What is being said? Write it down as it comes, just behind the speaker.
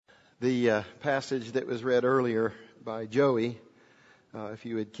The passage that was read earlier by Joey, if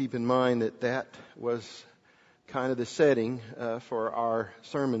you would keep in mind that was kind of the setting for our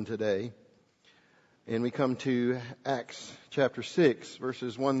sermon today. And we come to Acts chapter 6,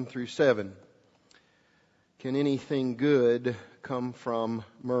 verses 1 through 7. Can anything good come from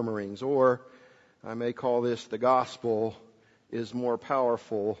murmurings? Or I may call this, the gospel is more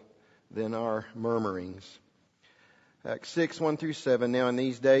powerful than our murmurings. Acts 6, 1 through 7. Now in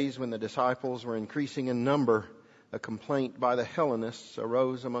these days when the disciples were increasing in number, a complaint by the Hellenists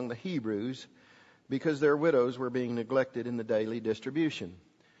arose among the Hebrews because their widows were being neglected in the daily distribution.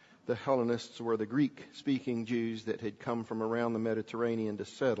 The Hellenists were the Greek-speaking Jews that had come from around the Mediterranean to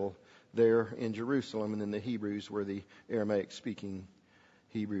settle there in Jerusalem, and then the Hebrews were the Aramaic-speaking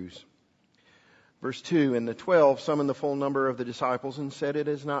Hebrews. Verse 2, And the 12 summoned the full number of the disciples and said, It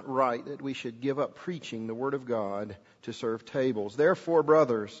is not right that we should give up preaching the word of God to serve tables. Therefore,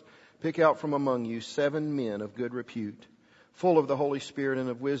 brothers, pick out from among you 7 men of good repute, full of the Holy Spirit and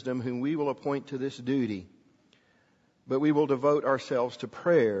of wisdom, whom we will appoint to this duty. But we will devote ourselves to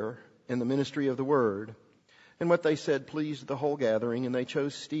prayer and the ministry of the word. And what they said pleased the whole gathering, and they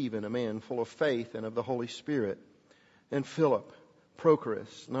chose Stephen, a man full of faith and of the Holy Spirit, and Philip,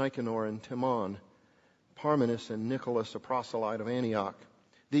 Prochorus, Nicanor, and Timon, Parmenas and Nicholas, a proselyte of Antioch.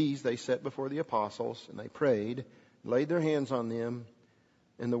 These they set before the apostles, and they prayed, laid their hands on them,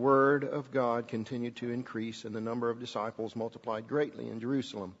 and the word of God continued to increase, and the number of disciples multiplied greatly in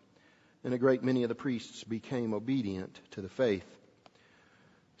Jerusalem. And a great many of the priests became obedient to the faith.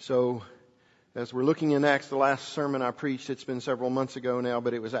 So, as we're looking in Acts, the last sermon I preached, it's been several months ago now,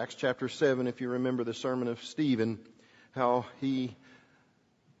 but it was Acts chapter 7, if you remember the sermon of Stephen, how he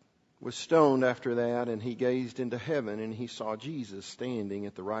was stoned after that, and he gazed into heaven, and he saw Jesus standing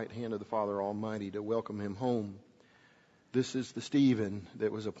at the right hand of the Father Almighty to welcome him home. This is the Stephen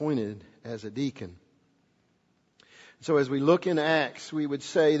that was appointed as a deacon. So as we look in Acts, we would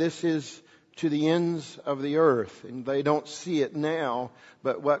say this is to the ends of the earth, and they don't see it now,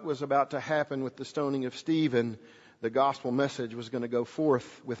 but what was about to happen with the stoning of Stephen, the gospel message was going to go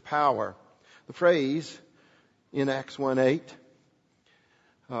forth with power. The phrase in Acts 1:8,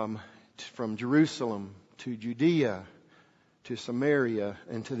 from Jerusalem to Judea to Samaria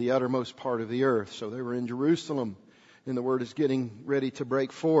and to the uttermost part of the earth. So they were in Jerusalem, and the word is getting ready to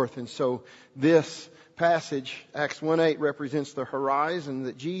break forth. And so this passage, Acts 1:8, represents the horizon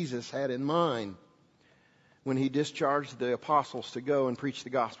that Jesus had in mind when he discharged the apostles to go and preach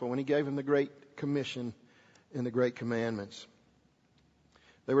the gospel, when he gave them the Great Commission and the Great Commandments.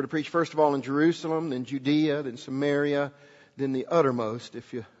 They were to preach first of all in Jerusalem, then Judea, then Samaria, then the uttermost,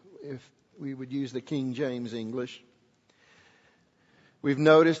 if we would use the King James English. We've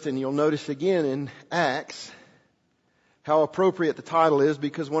noticed, and you'll notice again in Acts, how appropriate the title is,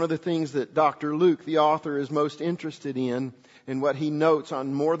 because one of the things that Dr. Luke, the author, is most interested in, and what he notes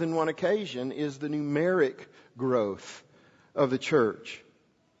on more than one occasion, is the numeric growth of the church.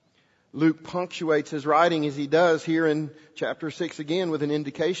 Luke punctuates his writing as he does here in chapter 6 again with an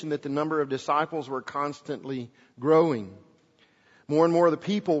indication that the number of disciples were constantly growing. More and more of the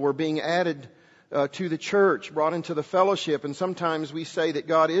people were being added to the church, brought into the fellowship, and sometimes we say that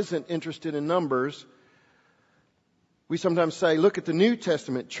God isn't interested in numbers. We sometimes say, look at the New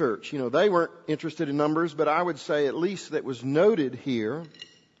Testament church. They weren't interested in numbers, but I would say at least that was noted here.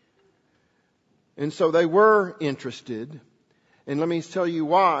 And so they were interested. And let me tell you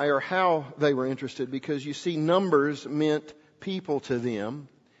why or how they were interested. Because you see, numbers meant people to them.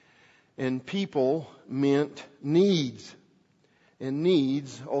 And people meant needs. And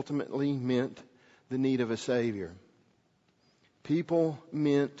needs ultimately meant the need of a Savior. People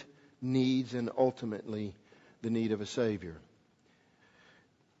meant needs and ultimately the need of a Savior.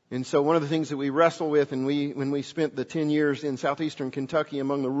 And so one of the things that we wrestle with, and when we spent the 10 years in southeastern Kentucky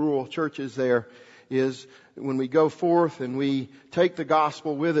among the rural churches there, is when we go forth and we take the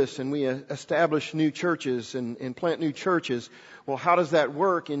gospel with us and we establish new churches and plant new churches. Well, how does that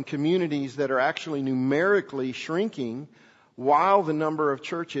work in communities that are actually numerically shrinking while the number of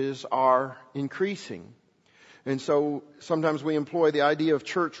churches are increasing? And so sometimes we employ the idea of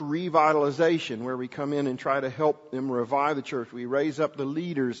church revitalization, where we come in and try to help them revive the church. We raise up the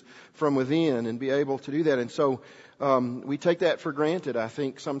leaders from within and be able to do that. And so we take that for granted, I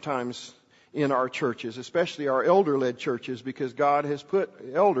think, sometimes in our churches, especially our elder-led churches, because God has put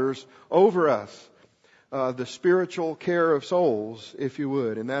elders over us, the spiritual care of souls, if you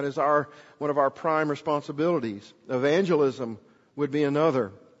would. And that is one of our prime responsibilities. Evangelism would be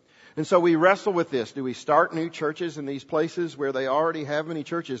another. And so we wrestle with this. Do we start new churches in these places where they already have many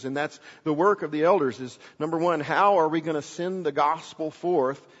churches? And that's the work of the elders is, number one, how are we going to send the gospel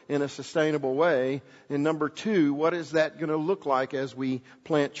forth in a sustainable way? And number two, what is that going to look like as we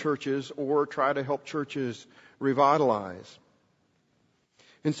plant churches or try to help churches revitalize?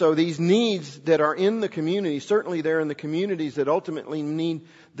 And so these needs that are in the community, certainly they're in the communities that ultimately need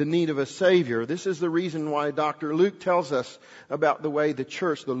the need of a Savior. This is the reason why Dr. Luke tells us about the way the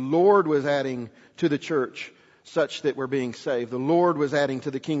church, the Lord was adding to the church such that we're being saved. The Lord was adding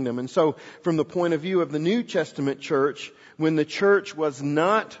to the kingdom. And so from the point of view of the New Testament church, when the church was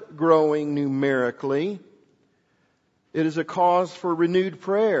not growing numerically, it is a cause for renewed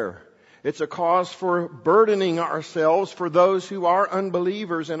prayer. It's a cause for burdening ourselves for those who are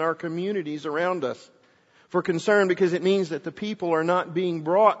unbelievers in our communities around us. For concern, because it means that the people are not being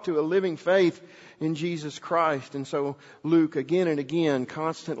brought to a living faith in Jesus Christ. And so Luke again and again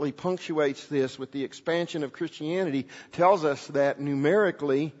constantly punctuates this with the expansion of Christianity, tells us that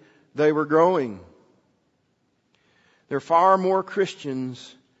numerically they were growing. There are far more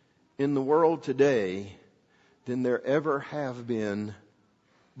Christians in the world today than there ever have been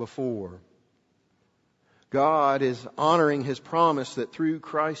before. God is honoring His promise that through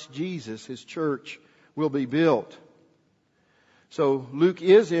Christ Jesus, His church will be built. So Luke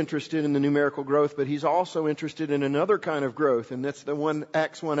is interested in the numerical growth, but he's also interested in another kind of growth, and that's the one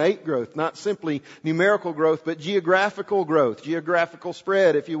Acts 1:8 growth. Not simply numerical growth, but geographical growth, geographical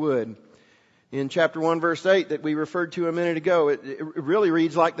spread, if you would. In chapter 1, verse 8 that we referred to a minute ago, it really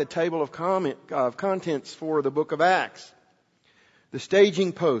reads like the table of contents for the book of Acts. The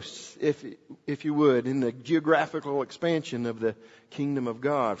staging posts, if you would, in the geographical expansion of the kingdom of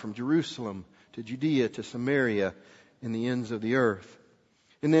God from Jerusalem to Judea to Samaria and the ends of the earth.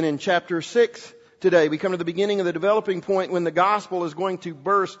 And then in chapter 6 today, we come to the beginning of the developing point when the gospel is going to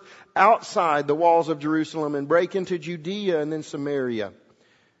burst outside the walls of Jerusalem and break into Judea and then Samaria.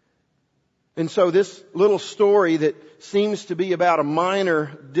 And so this little story that seems to be about a minor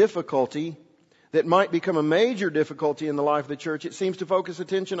difficulty that might become a major difficulty in the life of the church, it seems to focus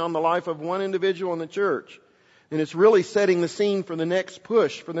attention on the life of one individual in the church. And it's really setting the scene for the next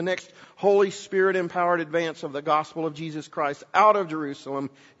push, for the next Holy Spirit empowered advance of the gospel of Jesus Christ out of Jerusalem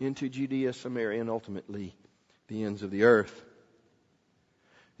into Judea, Samaria, and ultimately the ends of the earth.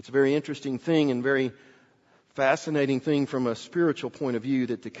 It's a very interesting thing and very fascinating thing from a spiritual point of view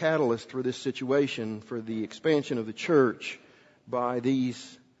that the catalyst for this situation, for the expansion of the church by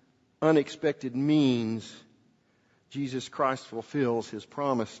these unexpected means, Jesus Christ fulfills His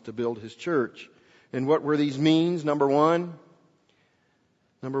promise to build His church. And what were these means? Number one,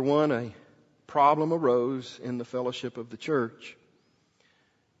 a problem arose in the fellowship of the church.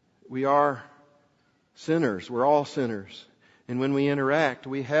 We are sinners. We're all sinners. And when we interact,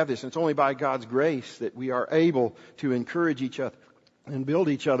 we have this. And it's only by God's grace that we are able to encourage each other and build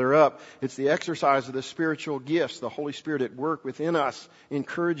each other up. It's the exercise of the spiritual gifts, the Holy Spirit at work within us,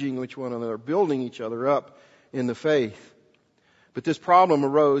 encouraging each one another, building each other up in the faith. But this problem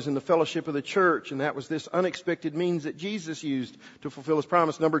arose in the fellowship of the church, and that was this unexpected means that Jesus used to fulfill His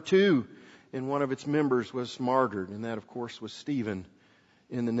promise. Number two, and one of its members was martyred, and that, of course, was Stephen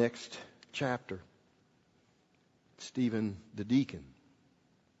in the next chapter. Stephen the deacon.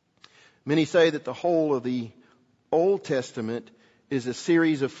 Many say that the whole of the Old Testament is a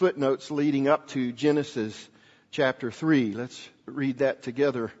series of footnotes leading up to Genesis chapter 3. Let's read that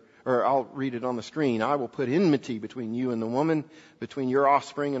together, or I'll read it on the screen. I will put enmity between you and the woman, between your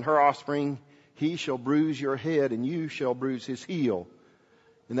offspring and her offspring. He shall bruise your head, and you shall bruise his heel.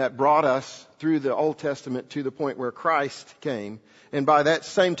 And that brought us through the Old Testament to the point where Christ came. And by that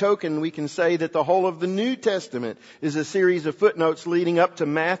same token, we can say that the whole of the New Testament is a series of footnotes leading up to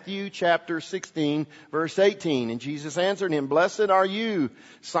Matthew chapter 16, verse 18. And Jesus answered him, "Blessed are you,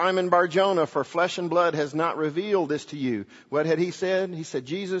 Simon Bar-Jonah, for flesh and blood has not revealed this to you." What had he said? He said,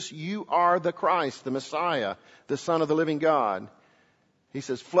 "Jesus, you are the Christ, the Messiah, the Son of the living God." He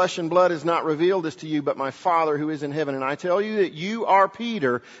says, "Flesh and blood has not revealed this to you, but my Father who is in heaven. And I tell you that you are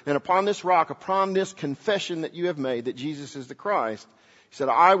Peter, and upon this rock, upon this confession that you have made, that Jesus is the Christ," He said,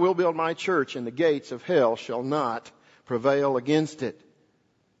 "I will build my church, and the gates of hell shall not prevail against it."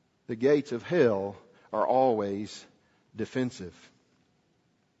 The gates of hell are always defensive.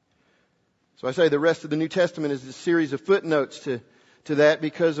 So I say the rest of the New Testament is a series of footnotes to that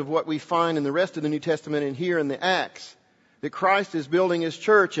because of what we find in the rest of the New Testament and here in the Acts. That Christ is building His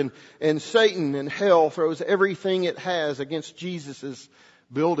church, and Satan and hell throws everything it has against Jesus'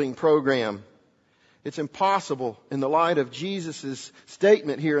 building program. It's impossible in the light of Jesus'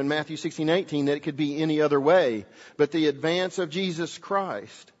 statement here in Matthew 16:18 that it could be any other way. But the advance of Jesus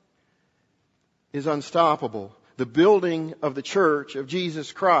Christ is unstoppable. The building of the church of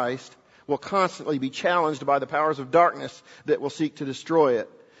Jesus Christ will constantly be challenged by the powers of darkness that will seek to destroy it.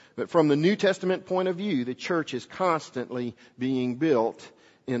 But from the New Testament point of view, the church is constantly being built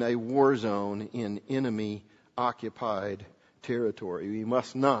in a war zone in enemy-occupied territory. We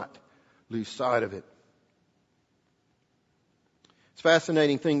must not lose sight of it. It's a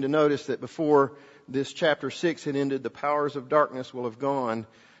fascinating thing to notice that before this chapter 6 had ended, the powers of darkness will have gone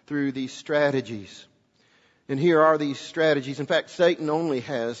through these strategies. And here are these strategies. In fact, Satan only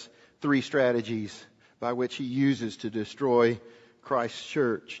has 3 strategies by which he uses to destroy Christ's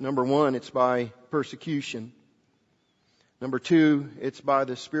church. Number 1, it's by persecution. Number 2, it's by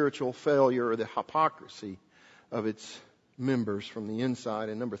the spiritual failure or the hypocrisy of its members from the inside.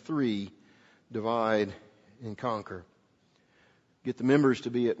 And number 3, divide and conquer. Get the members to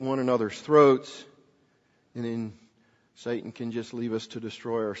be at one another's throats, and then Satan can just leave us to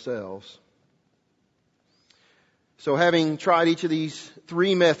destroy ourselves. So having tried each of these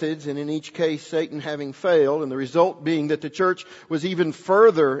 3 methods, and in each case Satan having failed, and the result being that the church was even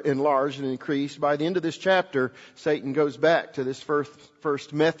further enlarged and increased, by the end of this chapter, Satan goes back to this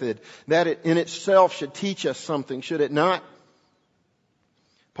first method. That in itself should teach us something, should it not?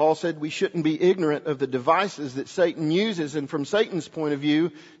 Paul said we shouldn't be ignorant of the devices that Satan uses, and from Satan's point of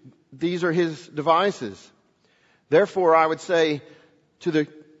view, these are his devices. Therefore, I would say to the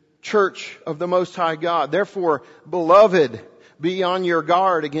church of the Most High God, therefore, beloved, be on your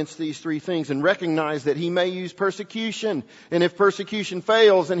guard against these 3 things and recognize that he may use persecution. And if persecution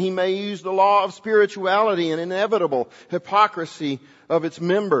fails, then he may use the law of spirituality and inevitable hypocrisy of its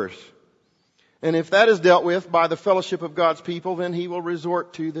members. And if that is dealt with by the fellowship of God's people, then he will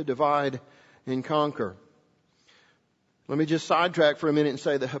resort to the divide and conquer. Let me just sidetrack for a minute and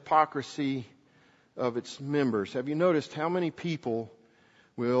say the hypocrisy of its members. Have you noticed how many people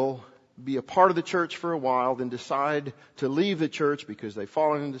will be a part of the church for a while, then decide to leave the church because they've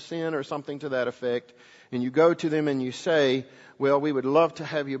fallen into sin or something to that effect, and you go to them and you say, well, we would love to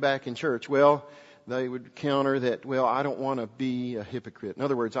have you back in church. Well, they would counter that, well, I don't want to be a hypocrite. In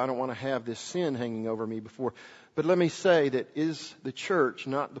other words, I don't want to have this sin hanging over me before. But let me say that is the church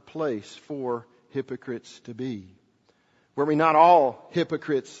not the place for hypocrites to be? Were we not all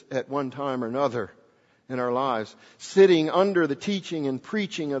hypocrites at one time or another in our lives, sitting under the teaching and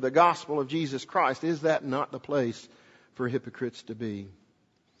preaching of the gospel of Jesus Christ? Is that not the place for hypocrites to be?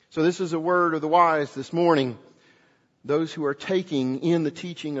 So this is a word of the wise this morning, those who are taking in the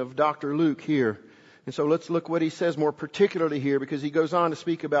teaching of Dr. Luke here. And so let's look what he says more particularly here, because he goes on to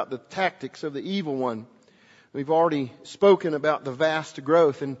speak about the tactics of the evil one. We've already spoken about the vast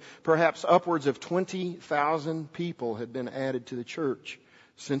growth, and perhaps upwards of 20,000 people had been added to the church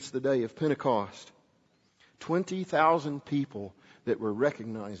since the day of Pentecost. 20,000 people that were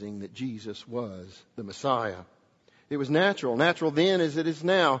recognizing that Jesus was the Messiah. It was natural then as it is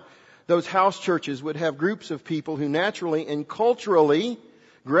now. Those house churches would have groups of people who naturally and culturally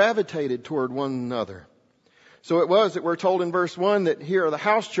gravitated toward one another. So it was that we're told in verse 1 that here are the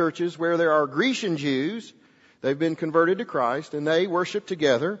house churches where there are Grecian Jews. They've been converted to Christ and they worship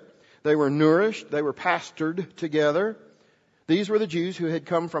together. They were nourished. They were pastored together. These were the Jews who had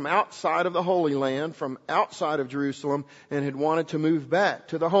come from outside of the Holy Land, from outside of Jerusalem, and had wanted to move back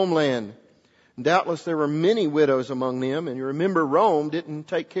to the homeland. Doubtless there were many widows among them, and you remember Rome didn't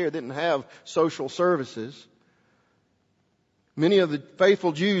have social services. Many of the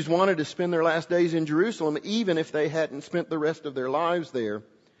faithful Jews wanted to spend their last days in Jerusalem, even if they hadn't spent the rest of their lives there.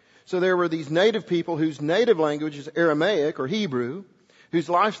 So there were these native people whose native language is Aramaic or Hebrew, whose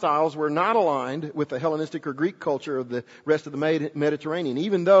lifestyles were not aligned with the Hellenistic or Greek culture of the rest of the Mediterranean,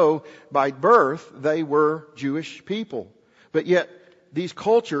 even though by birth they were Jewish people. But yet these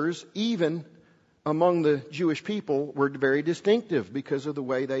cultures, even among the Jewish people, were very distinctive because of the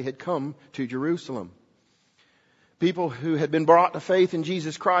way they had come to Jerusalem. People who had been brought to faith in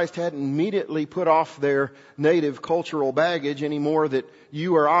Jesus Christ hadn't immediately put off their native cultural baggage any more that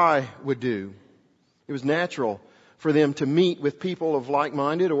you or I would do. It was natural for them to meet with people of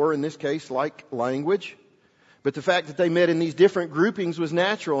like-minded, or in this case, like language. But the fact that they met in these different groupings was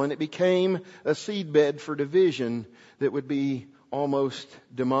natural, and it became a seedbed for division that would be almost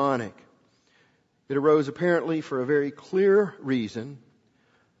demonic. It arose apparently for a very clear reason.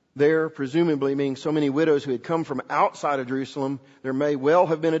 There, presumably being so many widows who had come from outside of Jerusalem, there may well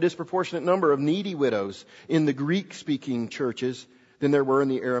have been a disproportionate number of needy widows in the Greek-speaking churches than there were in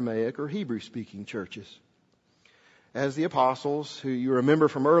the Aramaic or Hebrew-speaking churches. As the apostles, who you remember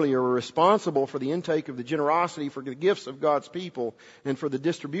from earlier, were responsible for the intake of the generosity for the gifts of God's people and for the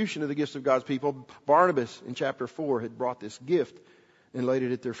distribution of the gifts of God's people, Barnabas in chapter 4 had brought this gift and laid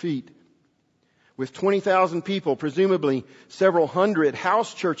it at their feet. with 20,000 people, presumably several hundred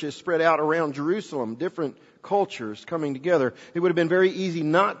house churches spread out around Jerusalem, different cultures coming together, it would have been very easy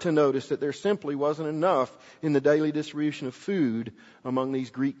not to notice that there simply wasn't enough in the daily distribution of food among these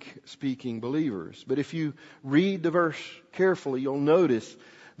Greek-speaking believers. But if you read the verse carefully, you'll notice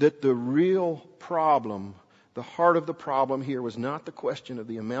that the real problem, the heart of the problem here, was not the question of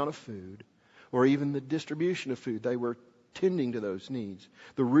the amount of food or even the distribution of food. They were tending to those needs.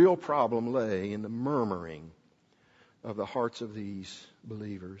 The real problem lay in the murmuring of the hearts of these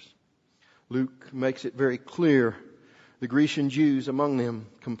believers. Luke makes it very clear. The Grecian Jews among them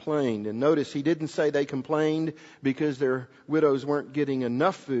complained. And notice he didn't say they complained because their widows weren't getting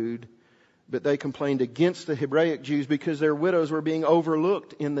enough food, but they complained against the Hebraic Jews because their widows were being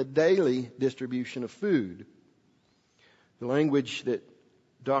overlooked in the daily distribution of food. The language that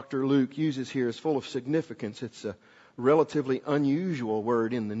Dr. Luke uses here is full of significance. It's a relatively unusual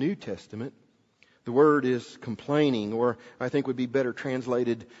word in the New Testament. The word is complaining, or I think would be better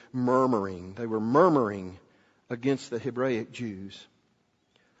translated murmuring. They were murmuring against the Hebraic Jews.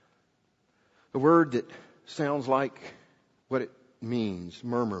 A word that sounds like what it means,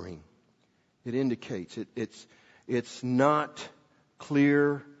 murmuring. It indicates it's not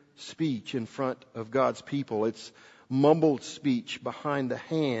clear speech in front of God's people. It's mumbled speech behind the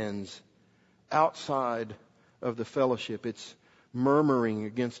hands outside of the fellowship. It's murmuring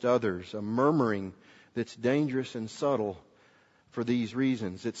against others, a murmuring that's dangerous and subtle for these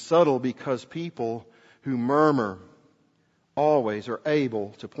reasons. It's subtle because people who murmur always are able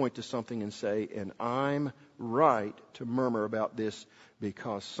to point to something and say, and I'm right to murmur about this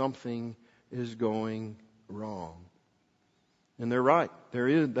because something is going wrong. And they're right.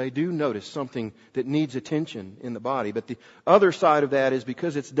 They do notice something that needs attention in the body. But the other side of that is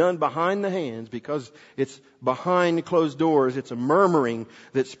because it's done behind the hands, because it's behind closed doors, it's a murmuring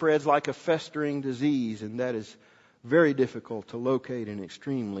that spreads like a festering disease. And that is very difficult to locate and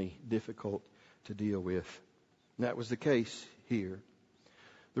extremely difficult to deal with. And that was the case here.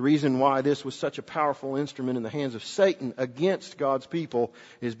 The reason why this was such a powerful instrument in the hands of Satan against God's people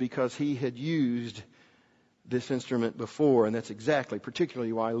is because he had used this instrument before, and that's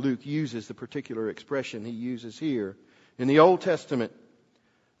particularly why Luke uses the particular expression he uses here. In the Old Testament,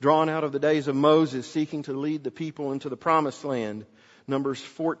 drawn out of the days of Moses seeking to lead the people into the Promised Land, Numbers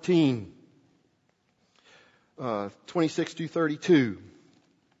 14, 26 through 32.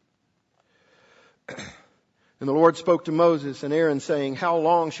 And the Lord spoke to Moses and Aaron, saying, How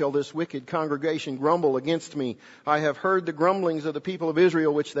long shall this wicked congregation grumble against me? I have heard the grumblings of the people of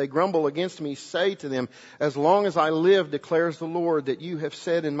Israel, which they grumble against me. Say to them, As long as I live, declares the Lord, that you have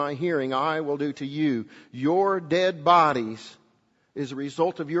said in my hearing, I will do to you. Your dead bodies is a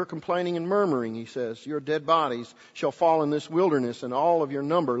result of your complaining and murmuring, he says. Your dead bodies shall fall in this wilderness, and all of your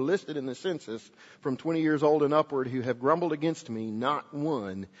number listed in the census from 20 years old and upward who have grumbled against me, not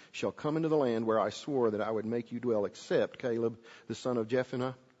one shall come into the land where I swore that I would make you dwell, except Caleb the son of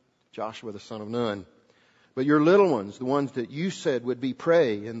Jephunneh, Joshua the son of Nun. But your little ones, the ones that you said would be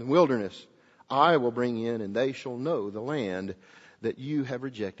prey in the wilderness, I will bring in, and they shall know the land that you have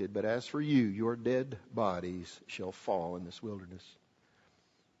rejected. But as for you, your dead bodies shall fall in this wilderness.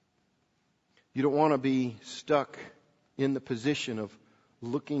 You don't want to be stuck in the position of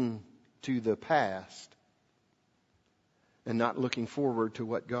looking to the past and not looking forward to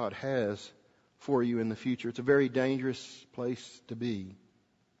what God has for you in the future. It's a very dangerous place to be.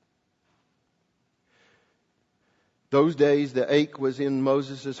 Those days, the ache was in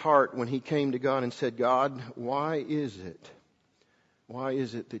Moses' heart when he came to God and said, God, why is it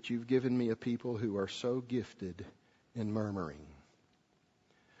that you've given me a people who are so gifted in murmuring?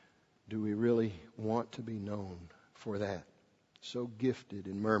 Do we really want to be known for that? So gifted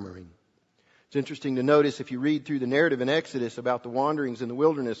in murmuring. It's interesting to notice if you read through the narrative in Exodus about the wanderings in the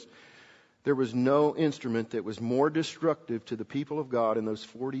wilderness, there was no instrument that was more destructive to the people of God in those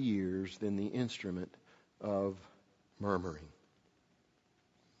 40 years than the instrument of murmuring.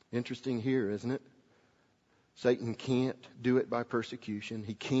 Interesting here, isn't it? Satan can't do it by persecution.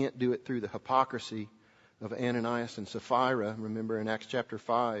 He can't do it through the hypocrisy of Ananias and Sapphira. Remember in Acts chapter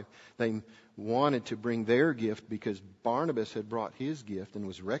 5, they wanted to bring their gift because Barnabas had brought his gift and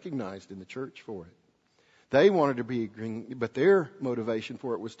was recognized in the church for it. They wanted to be, but their motivation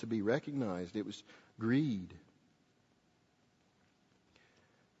for it was to be recognized. It was greed.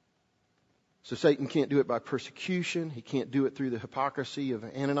 So Satan can't do it by persecution. He can't do it through the hypocrisy of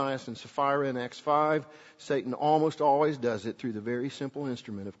Ananias and Sapphira in Acts 5. Satan almost always does it through the very simple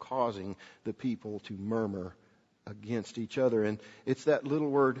instrument of causing the people to murmur against each other. And it's that little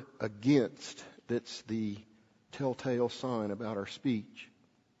word against that's the telltale sign about our speech.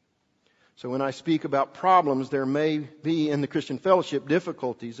 So when I speak about problems, there may be in the Christian fellowship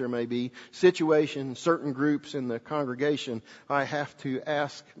difficulties. There may be situations, certain groups in the congregation. I have to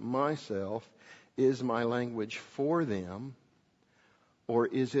ask myself, is my language for them or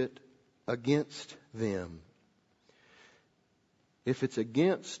is it against them? If it's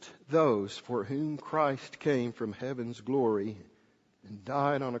against those for whom Christ came from heaven's glory and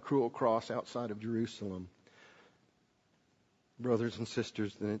died on a cruel cross outside of Jerusalem, brothers and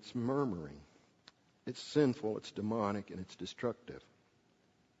sisters, then it's murmuring. It's sinful, it's demonic, and it's destructive.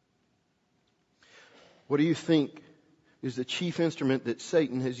 What do you think is the chief instrument that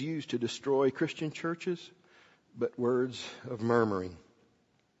Satan has used to destroy Christian churches? But words of murmuring.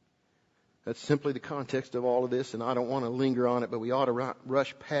 That's simply the context of all of this, and I don't want to linger on it, but we ought to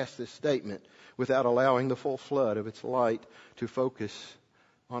rush past this statement without allowing the full flood of its light to focus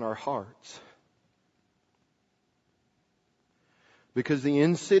on our hearts. Because the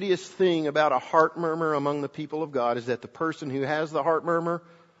insidious thing about a heart murmur among the people of God is that the person who has the heart murmur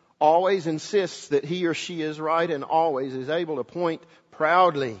always insists that he or she is right and always is able to point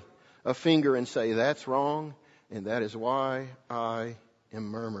proudly a finger and say, that's wrong, and that is why I am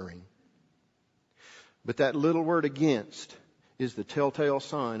murmuring. But that little word against is the telltale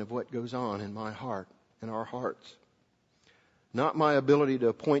sign of what goes on in my heart, in our hearts. Not my ability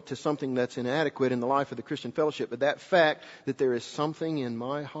to point to something that's inadequate in the life of the Christian fellowship, but that fact that there is something in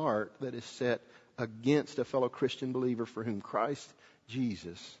my heart that is set against a fellow Christian believer for whom Christ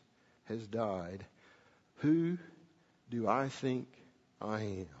Jesus has died. Who do I think I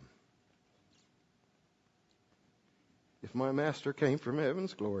am? If my Master came from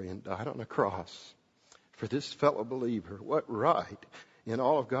heaven's glory and died on a cross for this fellow believer, what right in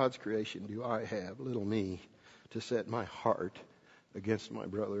all of God's creation do I have, little me, to set my heart against my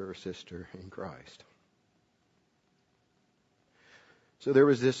brother or sister in Christ? So there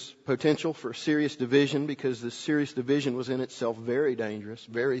was this potential for serious division, because this serious division was in itself very dangerous,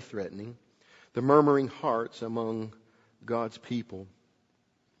 very threatening. The murmuring hearts among God's people.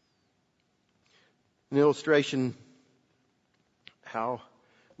 An illustration how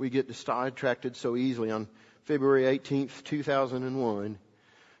we get sidetracked so easily. On February 18th, 2001,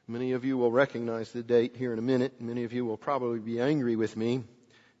 many of you will recognize the date here in a minute. Many of you will probably be angry with me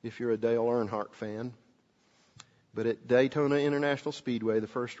if you're a Dale Earnhardt fan. But at Daytona International Speedway, the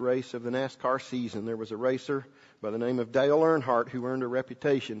first race of the NASCAR season, there was a racer by the name of Dale Earnhardt who earned a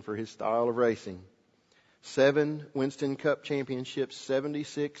reputation for his style of racing. 7 Winston Cup championships,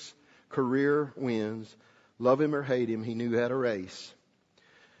 76 career wins. Love him or hate him, he knew how to race.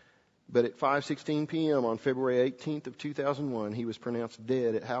 But at 5:16 p.m. on February 18th of 2001, he was pronounced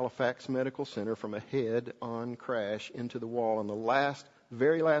dead at Halifax Medical Center from a head-on crash into the wall on the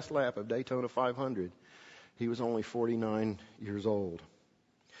very last lap of Daytona 500. He was only 49 years old.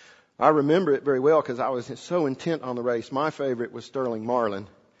 I remember it very well because I was so intent on the race. My favorite was Sterling Marlin,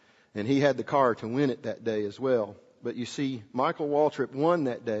 and he had the car to win it that day as well. But you see, Michael Waltrip won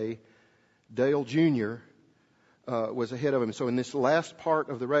that day. Dale Jr. Was ahead of him. So in this last part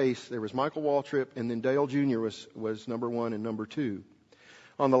of the race, there was Michael Waltrip, and then Dale Jr. was number 1 and number 2.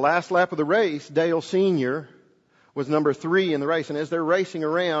 On the last lap of the race, Dale Sr. was number 3 in the race. And as they're racing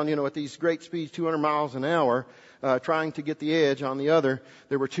around, at these great speeds, 200 miles an hour, trying to get the edge on the other,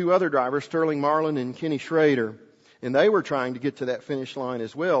 there were 2 other drivers, Sterling Marlin and Kenny Schrader. And they were trying to get to that finish line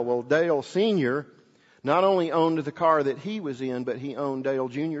as well. Well, Dale Sr. not only owned the car that he was in, but he owned Dale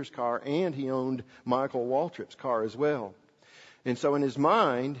Jr.'s car, and he owned Michael Waltrip's car as well. And so in his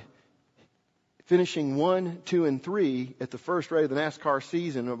mind, finishing 1, 2, and 3 at the first race of the NASCAR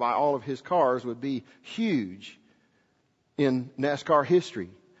season by all of his cars would be huge in NASCAR history.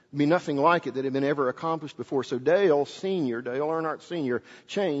 It'd be nothing like it that had been ever accomplished before. So Dale Earnhardt Sr.,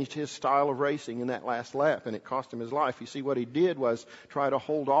 changed his style of racing in that last lap, and it cost him his life. You see, what he did was try to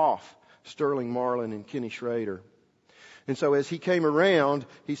hold off Sterling Marlin and Kenny Schrader. And so as he came around,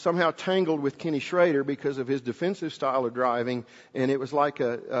 he somehow tangled with Kenny Schrader because of his defensive style of driving, and it was like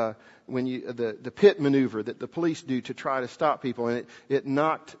the pit maneuver that the police do to try to stop people, and it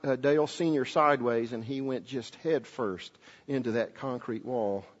knocked Dale Sr. sideways, and he went just head first into that concrete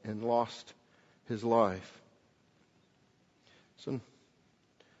wall and lost his life. So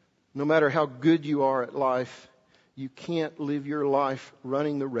no matter how good you are at life, you can't live your life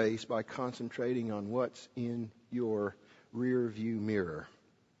running the race by concentrating on what's in your rear view mirror.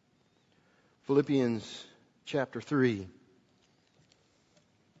 Philippians chapter 3.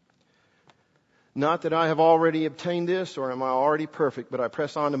 Not that I have already obtained this, or am I already perfect, but I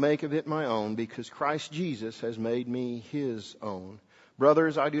press on to make of it my own, because Christ Jesus has made me His own.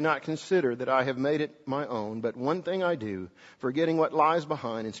 Brothers, I do not consider that I have made it my own, but one thing I do, forgetting what lies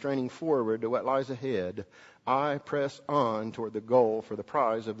behind and straining forward to what lies ahead, I press on toward the goal for the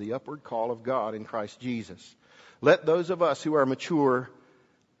prize of the upward call of God in Christ Jesus. Let those of us who are mature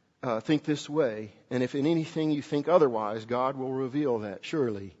think this way, and if in anything you think otherwise, God will reveal that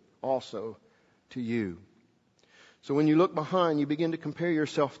surely also to you. So when you look behind, you begin to compare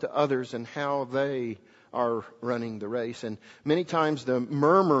yourself to others and how they are running the race. And many times the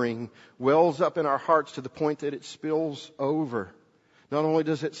murmuring wells up in our hearts to the point that it spills over. Not only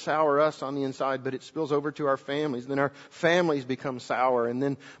does it sour us on the inside, but it spills over to our families. Then our families become sour. And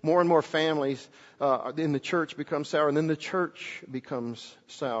then more and more families in the church become sour. And then the church becomes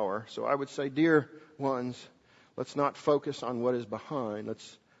sour. So I would say, dear ones, let's not focus on what is behind.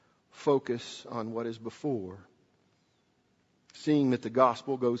 Let's focus on what is before. Seeing that the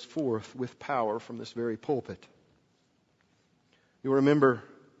gospel goes forth with power from this very pulpit. You'll remember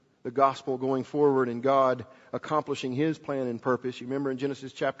the gospel going forward and God accomplishing His plan and purpose. You remember in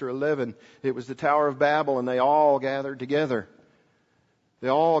Genesis chapter 11, it was the Tower of Babel and they all gathered together. They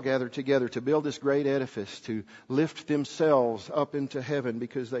all gathered together to build this great edifice, to lift themselves up into heaven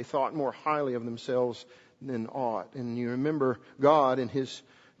because they thought more highly of themselves than ought. And you remember God in His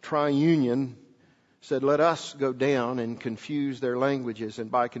triunion said, let us go down and confuse their languages.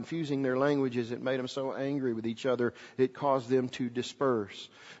 And by confusing their languages, it made them so angry with each other, it caused them to disperse.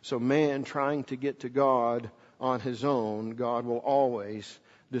 So man trying to get to God on his own, God will always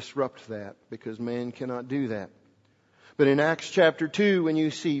disrupt that because man cannot do that. But in Acts chapter 2, when you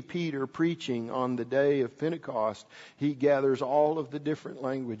see Peter preaching on the day of Pentecost, he gathers all of the different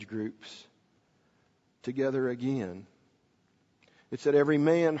language groups together again. It said every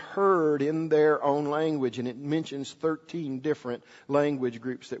man heard in their own language, and it mentions 13 different language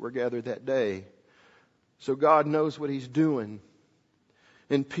groups that were gathered that day. So God knows what He's doing.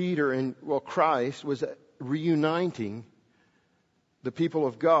 And Peter and Christ was reuniting the people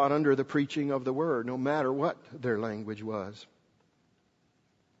of God under the preaching of the Word, no matter what their language was.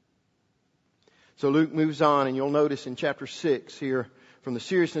 So Luke moves on, and you'll notice in chapter 6 here, from the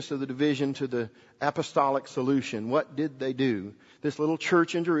seriousness of the division to the apostolic solution. What did they do? This little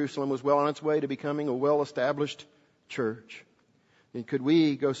church in Jerusalem was well on its way to becoming a well-established church. And could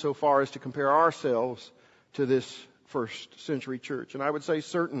we go so far as to compare ourselves to this first century church? And I would say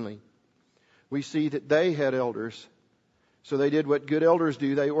certainly. We see that they had elders. So they did what good elders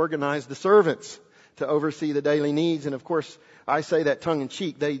do. They organized the servants to oversee the daily needs. And of course, I say that tongue in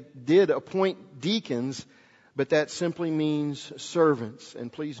cheek. They did appoint deacons, but that simply means servants.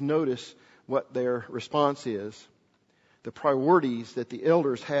 And please notice what their response is. The priorities that the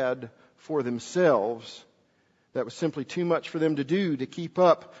elders had for themselves, that was simply too much for them to do to keep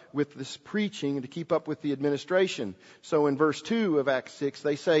up with this preaching and to keep up with the administration. So in verse 2 of Acts 6,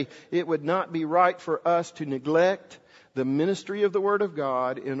 they say, it would not be right for us to neglect the ministry of the Word of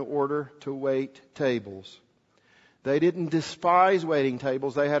God in order to wait tables. They didn't despise waiting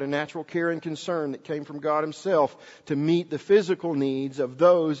tables. They had a natural care and concern that came from God Himself to meet the physical needs of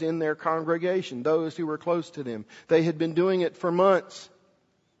those in their congregation, those who were close to them. They had been doing it for months.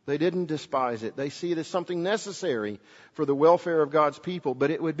 They didn't despise it. They see it as something necessary for the welfare of God's people. But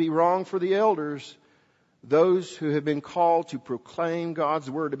it would be wrong for the elders, those who have been called to proclaim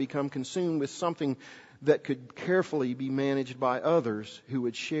God's Word, to become consumed with something that could carefully be managed by others who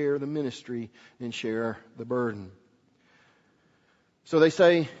would share the ministry and share the burden. So they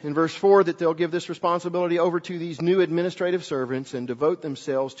say in verse 4 that they'll give this responsibility over to these new administrative servants and devote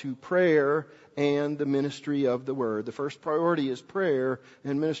themselves to prayer and the ministry of the Word. The first priority is prayer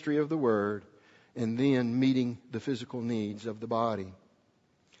and ministry of the Word, and then meeting the physical needs of the body.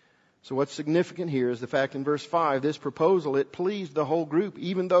 So what's significant here is the fact in verse 5, this proposal, it pleased the whole group,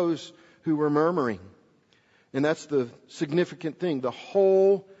 even those who were murmuring. And that's the significant thing. The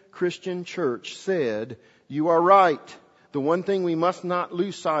whole Christian church said, you are right. The one thing we must not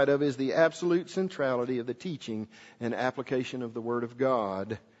lose sight of is the absolute centrality of the teaching and application of the Word of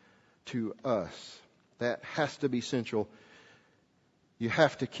God to us. That has to be central. You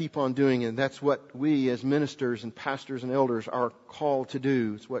have to keep on doing it. And that's what we as ministers and pastors and elders are called to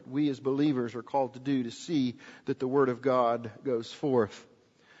do. It's what we as believers are called to do, to see that the Word of God goes forth.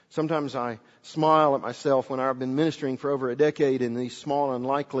 Sometimes I smile at myself when I've been ministering for over a decade in these small,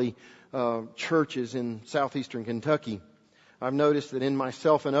 unlikely churches in southeastern Kentucky. I've noticed that in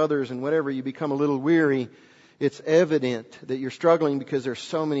myself and others, and whenever you become a little weary, it's evident that you're struggling because there's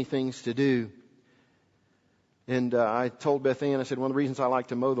so many things to do. And I told Beth Ann, I said, one of the reasons I like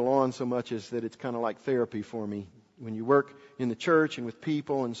to mow the lawn so much is that it's kind of like therapy for me. When you work in the church and with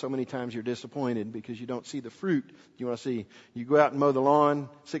people, and so many times you're disappointed because you don't see the fruit you want to see. You go out and mow the lawn,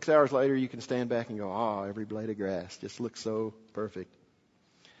 6 hours later you can stand back and go, every blade of grass just looks so perfect.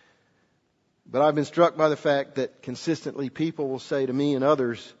 But I've been struck by the fact that consistently people will say to me and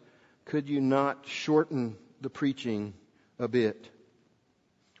others, could you not shorten the preaching a bit?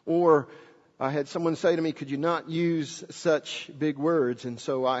 Or I had someone say to me, could you not use such big words? And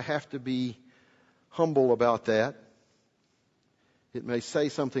so I have to be humble about that. It may say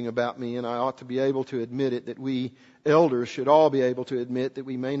something about me, and I ought to be able to admit it, that we elders should all be able to admit that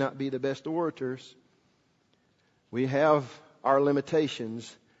we may not be the best orators. We have our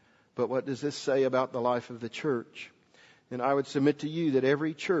limitations, but what does this say about the life of the church? And I would submit to you that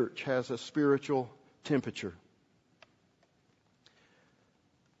every church has a spiritual temperature.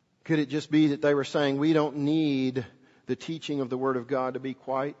 Could it just be that they were saying we don't need the teaching of the Word of God to be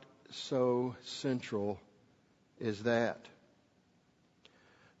quite so central as that?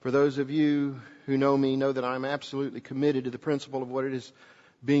 For those of you who know me know that I'm absolutely committed to the principle of what it is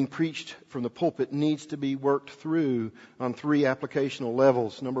being preached from the pulpit needs to be worked through on 3 applicational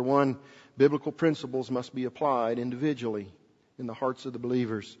levels. Number 1, biblical principles must be applied individually in the hearts of the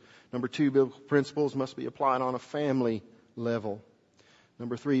believers. Number 2, biblical principles must be applied on a family level.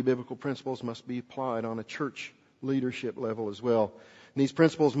 Number 3, biblical principles must be applied on a church leadership level as well. And these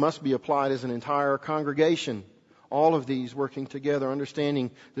principles must be applied as an entire congregation. All of these working together,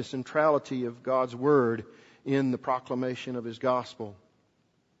 understanding the centrality of God's Word in the proclamation of His gospel.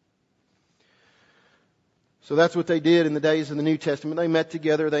 So that's what they did in the days of the New Testament. They met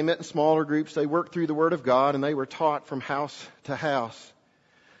together, they met in smaller groups, they worked through the Word of God, and they were taught from house to house.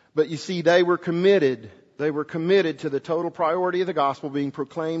 But you see, they were committed. They were committed to the total priority of the gospel being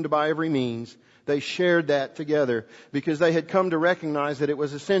proclaimed by every means. They shared that together because they had come to recognize that it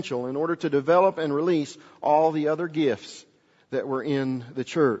was essential in order to develop and release all the other gifts that were in the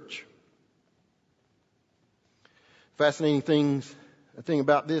church. Fascinating thing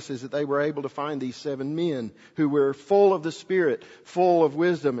about this is that they were able to find these 7 men who were full of the Spirit, full of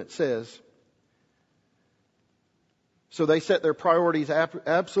wisdom, it says. So they set their priorities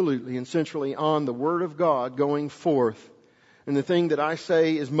absolutely and centrally on the Word of God going forth. And the thing that I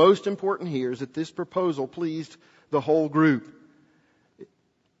say is most important here is that this proposal pleased the whole group.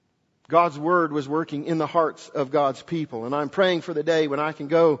 God's Word was working in the hearts of God's people. And I'm praying for the day when I can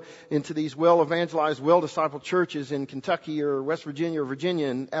go into these well-evangelized, well-discipled churches in Kentucky or West Virginia or Virginia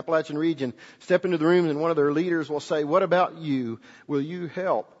and Appalachian region, step into the room and one of their leaders will say, what about you? Will you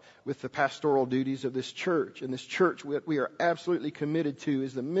help with the pastoral duties of this church? And this church, what we are absolutely committed to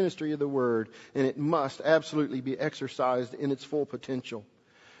is the ministry of the Word, and it must absolutely be exercised in its full potential.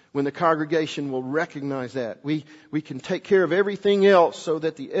 When the congregation will recognize that, we can take care of everything else so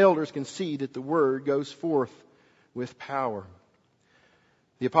that the elders can see that the Word goes forth with power.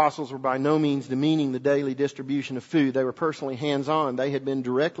 The apostles were by no means demeaning the daily distribution of food. They were personally hands-on. They had been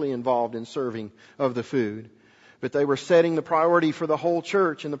directly involved in serving of the food. But they were setting the priority for the whole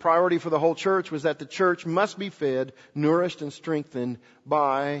church. And the priority for the whole church was that the church must be fed, nourished, and strengthened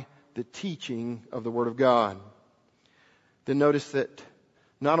by the teaching of the Word of God. Then notice that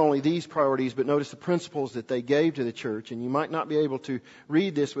not only these priorities, but notice the principles that they gave to the church. And you might not be able to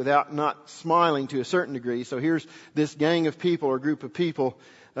read this without not smiling to a certain degree. So here's this gang of people or group of people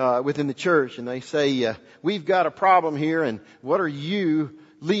within the church. And they say, we've got a problem here. And what are you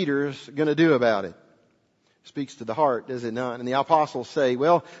leaders going to do about it? Speaks to the heart, does it not? And the apostles say,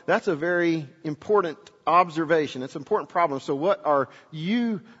 well, that's a very important observation. It's an important problem. So what are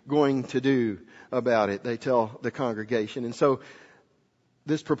you going to do about it? They tell the congregation. And so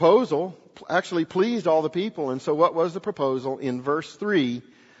this proposal actually pleased all the people. And so what was the proposal? In verse 3,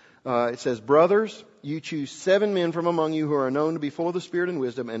 it says, brothers, you choose 7 men from among you who are known to be full of the Spirit and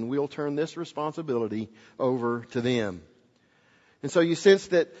wisdom, and we'll turn this responsibility over to them. And so you sense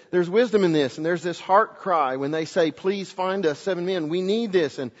that there's wisdom in this, and there's this heart cry when they say, please find us 7 men. We need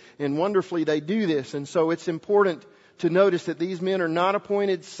this, and wonderfully they do this. And so it's important to notice that these men are not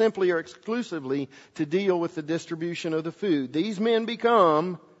appointed simply or exclusively to deal with the distribution of the food. These men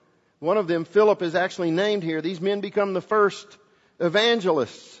become, one of them, Philip, is actually named here. These men become the first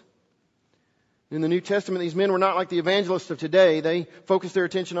evangelists. In the New Testament, these men were not like the evangelists of today. They focused their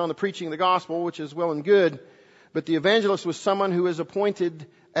attention on the preaching of the gospel, which is well and good. But the evangelist was someone who was appointed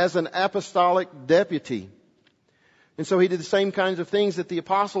as an apostolic deputy. And so he did the same kinds of things that the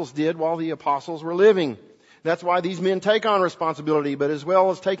apostles did while the apostles were living. That's why these men take on responsibility. But as well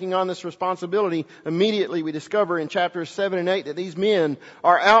as taking on this responsibility, immediately we discover in chapters 7 and 8 that these men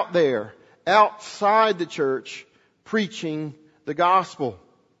are out there, outside the church, preaching the gospel.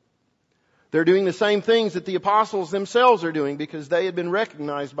 They're doing the same things that the apostles themselves are doing because they had been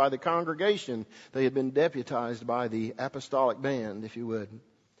recognized by the congregation. They had been deputized by the apostolic band, if you would.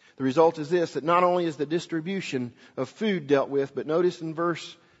 The result is this, that not only is the distribution of food dealt with, but notice in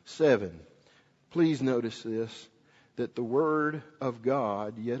verse 7, please notice this, that the word of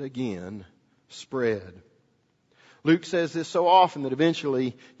God yet again spread. Luke says this so often that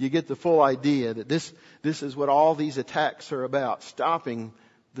eventually you get the full idea that this is what all these attacks are about, stopping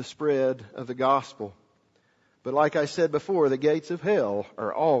the spread of the gospel. But like I said before, the gates of hell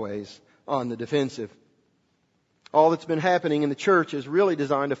are always on the defensive. All that's been happening in the church is really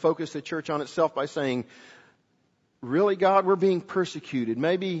designed to focus the church on itself by saying, really, God, we're being persecuted.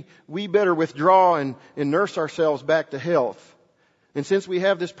 Maybe we better withdraw and nurse ourselves back to health. And since we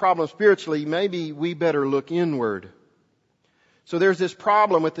have this problem spiritually, maybe we better look inward. So there's this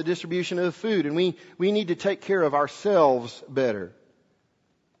problem with the distribution of the food, and we need to take care of ourselves better.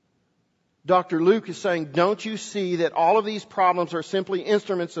 Dr. Luke is saying, don't you see that all of these problems are simply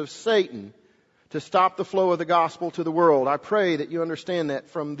instruments of Satan to stop the flow of the gospel to the world? I pray that you understand that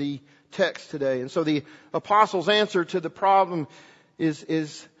from the text today. And so the apostles' answer to the problem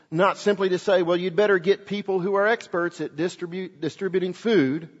is not simply to say, well, you'd better get people who are experts at distributing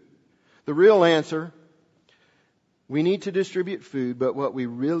food. The real answer, we need to distribute food, but what we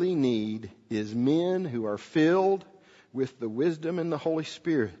really need is men who are filled with the wisdom and the Holy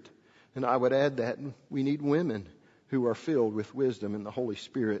Spirit. And I would add that we need women who are filled with wisdom and the Holy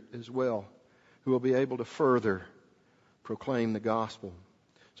Spirit as well, who will be able to further proclaim the gospel.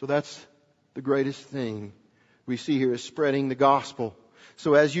 So that's the greatest thing we see here is spreading the gospel.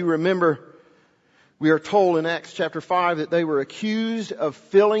 So as you remember, we are told in Acts chapter 5 that they were accused of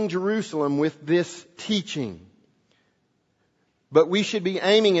filling Jerusalem with this teaching. But we should be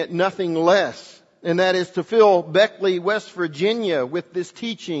aiming at nothing less. And that is to fill Beckley, West Virginia with this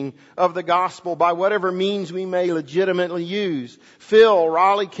teaching of the gospel by whatever means we may legitimately use. Fill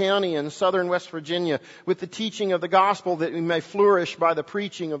Raleigh County and southern West Virginia with the teaching of the gospel that we may flourish by the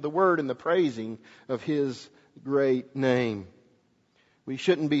preaching of the word and the praising of His great name. We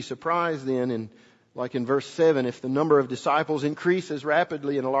shouldn't be surprised then, like in verse 7, if the number of disciples increases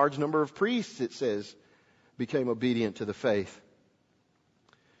rapidly and a large number of priests, it says, became obedient to the faith.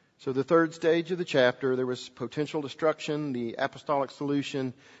 So the third stage of the chapter, there was potential destruction, the apostolic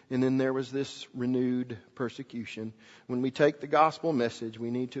solution, and then there was this renewed persecution. When we take the gospel message,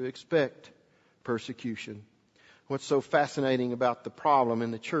 we need to expect persecution. What's so fascinating about the problem in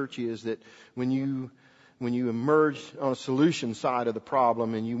the church is that when you emerge on a solution side of the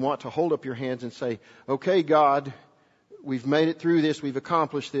problem and you want to hold up your hands and say, okay, God, we've made it through this, we've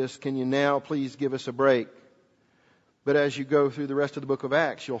accomplished this, can you now please give us a break? But as you go through the rest of the book of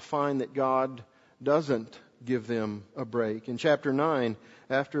Acts, you'll find that God doesn't give them a break. In chapter 9,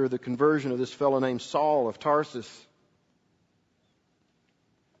 after the conversion of this fellow named Saul of Tarsus,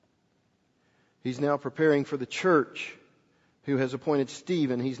 he's now preparing for the church who has appointed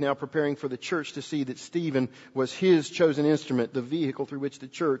Stephen. He's now preparing for the church to see that Stephen was his chosen instrument, the vehicle through which the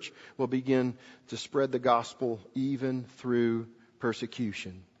church will begin to spread the gospel even through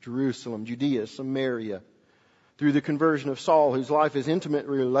persecution. Jerusalem, Judea, Samaria. Through the conversion of Saul, whose life is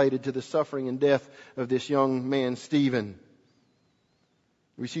intimately related to the suffering and death of this young man, Stephen.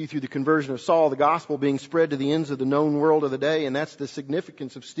 We see through the conversion of Saul, the gospel being spread to the ends of the known world of the day, and that's the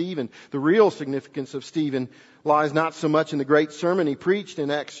significance of Stephen. The real significance of Stephen lies not so much in the great sermon he preached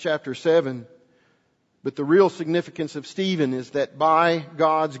in Acts chapter 7, but the real significance of Stephen is that by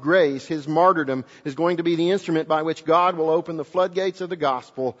God's grace, his martyrdom is going to be the instrument by which God will open the floodgates of the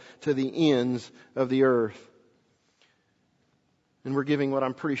gospel to the ends of the earth. And we're giving what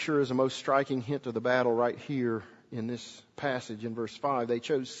I'm pretty sure is the most striking hint of the battle right here in this passage in verse 5. They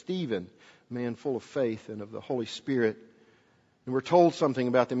chose Stephen, a man full of faith and of the Holy Spirit. And we're told something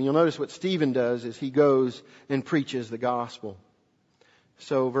about them. You'll notice what Stephen does is he goes and preaches the gospel.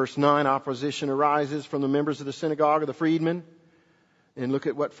 So verse 9, opposition arises from the members of the synagogue of the freedmen. And look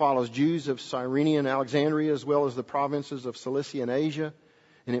at what follows. Jews of Cyrene and Alexandria, as well as the provinces of Cilicia and Asia.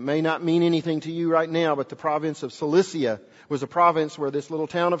 And it may not mean anything to you right now, but the province of Cilicia was a province where this little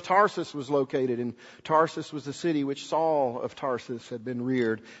town of Tarsus was located. And Tarsus was the city which Saul of Tarsus had been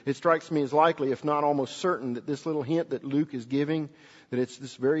reared. It strikes me as likely, if not almost certain, that this little hint that Luke is giving, that it's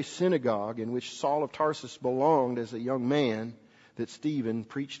this very synagogue in which Saul of Tarsus belonged as a young man, that Stephen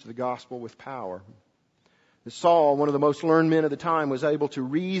preached the gospel with power. Saul, one of the most learned men of the time, was able to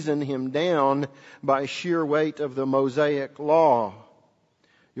reason him down by sheer weight of the Mosaic law.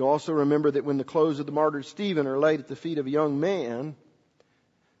 You'll also remember that when the clothes of the martyred Stephen are laid at the feet of a young man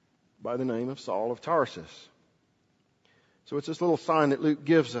by the name of Saul of Tarsus. So it's this little sign that Luke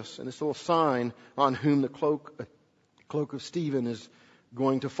gives us, and this little sign on whom the cloak of Stephen is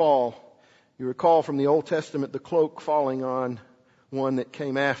going to fall. You recall from the Old Testament the cloak falling on one that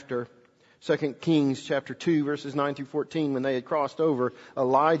came after. 2 Kings chapter 2 verses 9 through 14, when they had crossed over,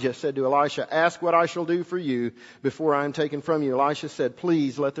 Elijah said to Elisha, "Ask what I shall do for you before I am taken from you." Elisha said,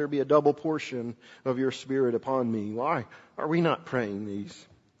 "Please let there be a double portion of your Spirit upon me." Why are we not praying these?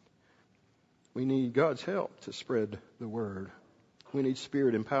 We need God's help to spread the word. We need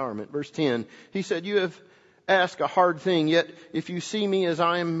Spirit empowerment. Verse 10, he said, "You have asked a hard thing, yet if you see me as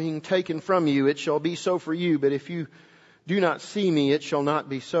I am being taken from you, it shall be so for you. But if you do not see me, it shall not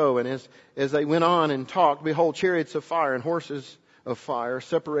be so." And as they went on and talked, behold, chariots of fire and horses of fire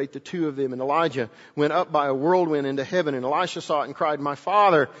separate the two of them. And Elijah went up by a whirlwind into heaven. And Elisha saw it and cried, my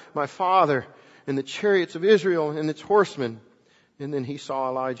father, and the chariots of Israel and its horsemen." And then he saw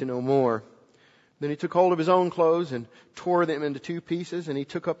Elijah no more. Then he took hold of his own clothes and tore them into two pieces. And he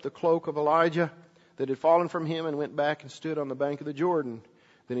took up the cloak of Elijah that had fallen from him and went back and stood on the bank of the Jordan.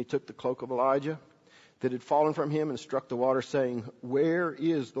 Then he took the cloak of Elijah that had fallen from him and struck the water, saying, "Where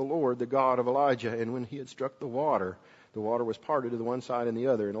is the Lord, the God of Elijah?" And when he had struck the water was parted to the one side and the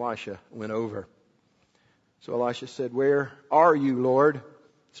other, and Elisha went over. So Elisha said, "Where are you, Lord?"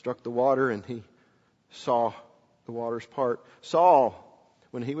 Struck the water, and he saw the waters part. Saul,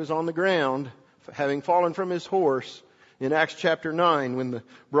 when he was on the ground, having fallen from his horse, in Acts chapter 9, when the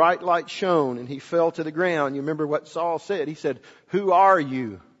bright light shone and he fell to the ground, you remember what Saul said? He said, "Who are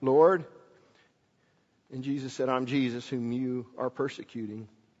you, Lord?" And Jesus said, "I'm Jesus whom you are persecuting."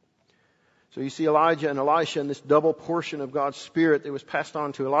 So you see Elijah and Elisha in this double portion of God's Spirit that was passed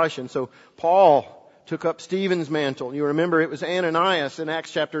on to Elisha. And so Paul took up Stephen's mantle. You remember it was Ananias in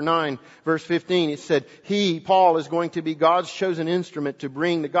Acts chapter 9, verse 15. It said, Paul, is going to be God's chosen instrument to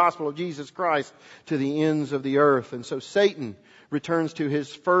bring the gospel of Jesus Christ to the ends of the earth. And so Satan returns to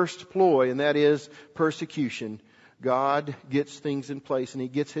his first ploy, and that is persecution. God gets things in place, and He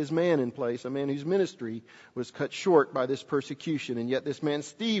gets His man in place, a man whose ministry was cut short by this persecution. And yet this man,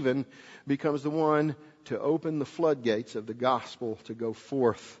 Stephen, becomes the one to open the floodgates of the gospel to go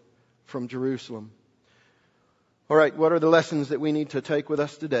forth from Jerusalem. All right, what are the lessons that we need to take with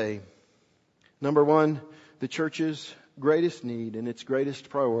us today? Number one, the church's greatest need and its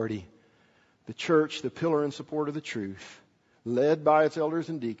greatest priority. The church, the pillar and support of the truth, led by its elders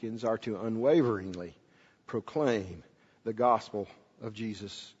and deacons, are to unwaveringly proclaim the gospel of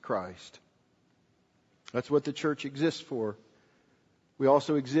Jesus Christ. That's what the church exists for. We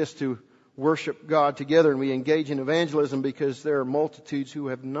also exist to worship God together, and we engage in evangelism because there are multitudes who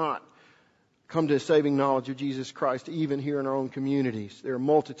have not come to a saving knowledge of Jesus Christ, even here in our own communities. There are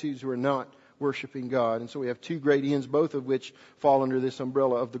multitudes who are not worshiping God. And so we have two great ends, both of which fall under this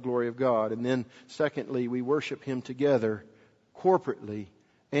umbrella of the glory of God. And then secondly, we worship Him together, corporately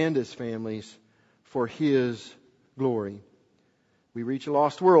and as families, for His glory. We reach a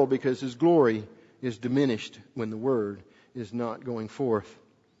lost world because His glory is diminished when the Word is not going forth.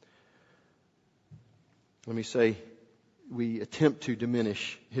 Let me say, we attempt to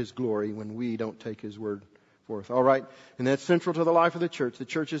diminish His glory when we don't take His word forth. All right? And that's central to the life of the church. The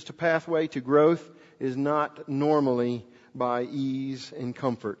church's pathway to growth is not normally by ease and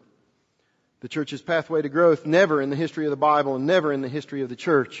comfort. The church's pathway to growth, never in the history of the Bible and never in the history of the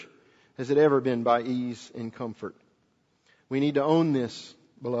church has it ever been by ease and comfort. We need to own this,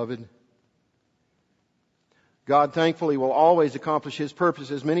 beloved. God, thankfully, will always accomplish His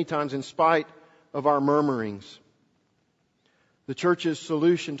purposes, many times in spite of our murmurings. The church's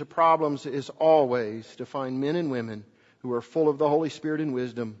solution to problems is always to find men and women who are full of the Holy Spirit and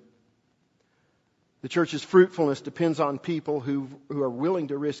wisdom. The church's fruitfulness depends on people who are willing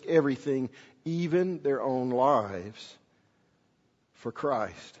to risk everything, even their own lives, for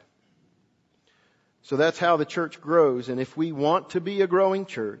Christ. So that's how the church grows. And if we want to be a growing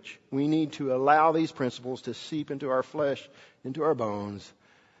church, we need to allow these principles to seep into our flesh, into our bones,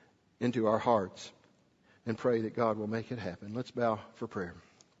 into our hearts, and pray that God will make it happen. Let's bow for prayer.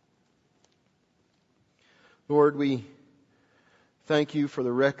 Lord, we thank You for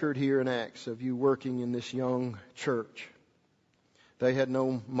the record here in Acts of You working in this young church. They had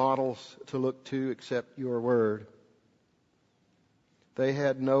no models to look to except Your word. They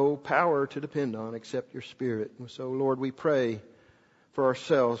had no power to depend on except Your Spirit. And so, Lord, we pray for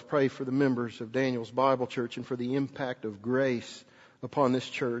ourselves, pray for the members of Daniel's Bible Church, and for the impact of grace upon this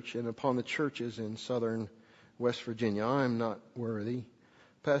church and upon the churches in southern West Virginia. I am not worthy.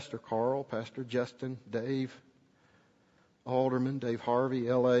 Pastor Carl, Pastor Justin, Dave, Alderman, Dave Harvey,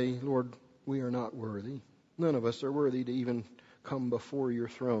 L.A., Lord, we are not worthy. None of us are worthy to even come before Your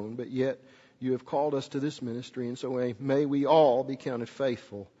throne, but yet you have called us to this ministry, and so may we all be counted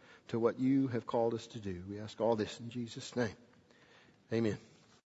faithful to what you have called us to do. We ask all this in Jesus' name. Amen.